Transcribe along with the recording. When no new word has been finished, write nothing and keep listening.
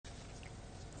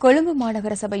கொழும்பு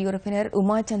மாநகர சபை உறுப்பினர்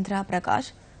உமா சந்திரா பிரகாஷ்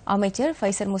அமைச்சர்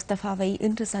ஃபைசர் முஸ்தபாவை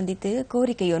இன்று சந்தித்து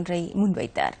கோரிக்கையொன்றை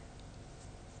முன்வைத்தார்.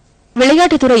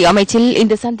 விளையாட்டுத்துறை அமைச்சில்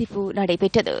இந்த சந்திப்பு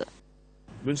நடைபெற்றது.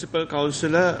 முனிசிபல்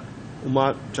கவுன்சிலர்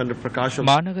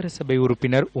மாநகர சபை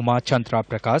உறுப்பினர் உமா சந்திரா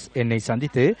பிரகாஷ் என்னை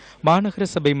சந்தித்து மாநகர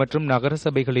சபை மற்றும் நகர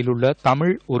சபைகளில் உள்ள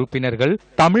தமிழ் உறுப்பினர்கள்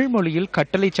தமிழ் மொழியில்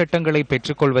கட்டளை சட்டங்களை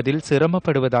பெற்றுக்கொள்வதில்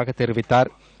சிரமப்படுவதாக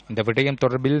தெரிவித்தார். இந்த விடயம்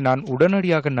தொடர்பில் நான்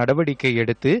உடனடியாக நடவடிக்கை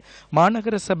எடுத்து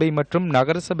மாநகர சபை மற்றும்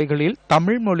நகர சபைகளில்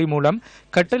தமிழ் மொழி மூலம்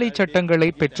கட்டளை சட்டங்களை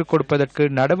பெற்றுக் கொடுப்பதற்கு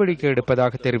நடவடிக்கை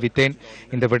எடுப்பதாக தெரிவித்தேன்.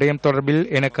 இந்த விடயம் தொடர்பில்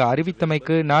எனக்கு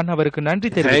அறிவித்தமைக்கு நான் அவருக்கு நன்றி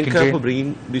தெரிவிக்கின்றேன்.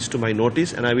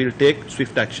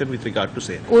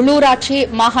 உள்ளூராட்சி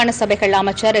மாகாண சபைகள்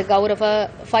அமைச்சர் கௌரவ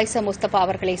ஃபைசர் முஸ்தபா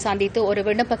அவர்களை சந்தித்து ஒரு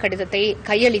விண்ணப்ப கடிதத்தை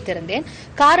கையளித்திருந்தேன்.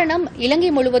 காரணம்,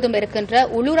 இலங்கை முழுவதும் இருக்கின்ற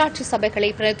உள்ளூராட்சி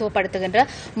சபைகளை பிரதித்துவப்படுத்துகின்ற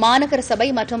மாநகர சபை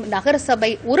மற்றும் நகரசபை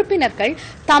உறுப்பினர்கள்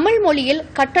தமிழ் மொழியில்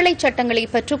கட்டளை சட்டங்களை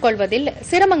பெற்றுக் கொள்வதில்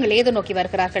சிரமங்கள் எதிர்நோக்கி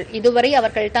வருகிறார்கள். இதுவரை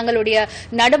அவர்கள் தங்களுடைய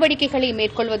நடவடிக்கைகளை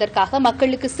மேற்கொள்வதற்காக,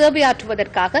 மக்களுக்கு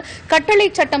சேவையாற்றுவதற்காக கட்டளை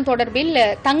சட்டம் தொடர்பில்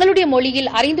தங்களுடைய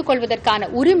மொழியில் அறிந்து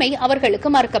கொள்வதற்கான உரிமை அவர்களுக்கு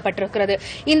மறுக்கப்பட்டிருக்கிறது.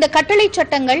 இந்த கட்டளை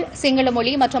சட்டங்கள் சிங்கள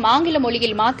மொழி மற்றும் ஆங்கில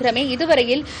மொழியில் மாத்திரமே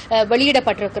இதுவரையில்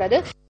வெளியிடப்பட்டிருக்கிறது.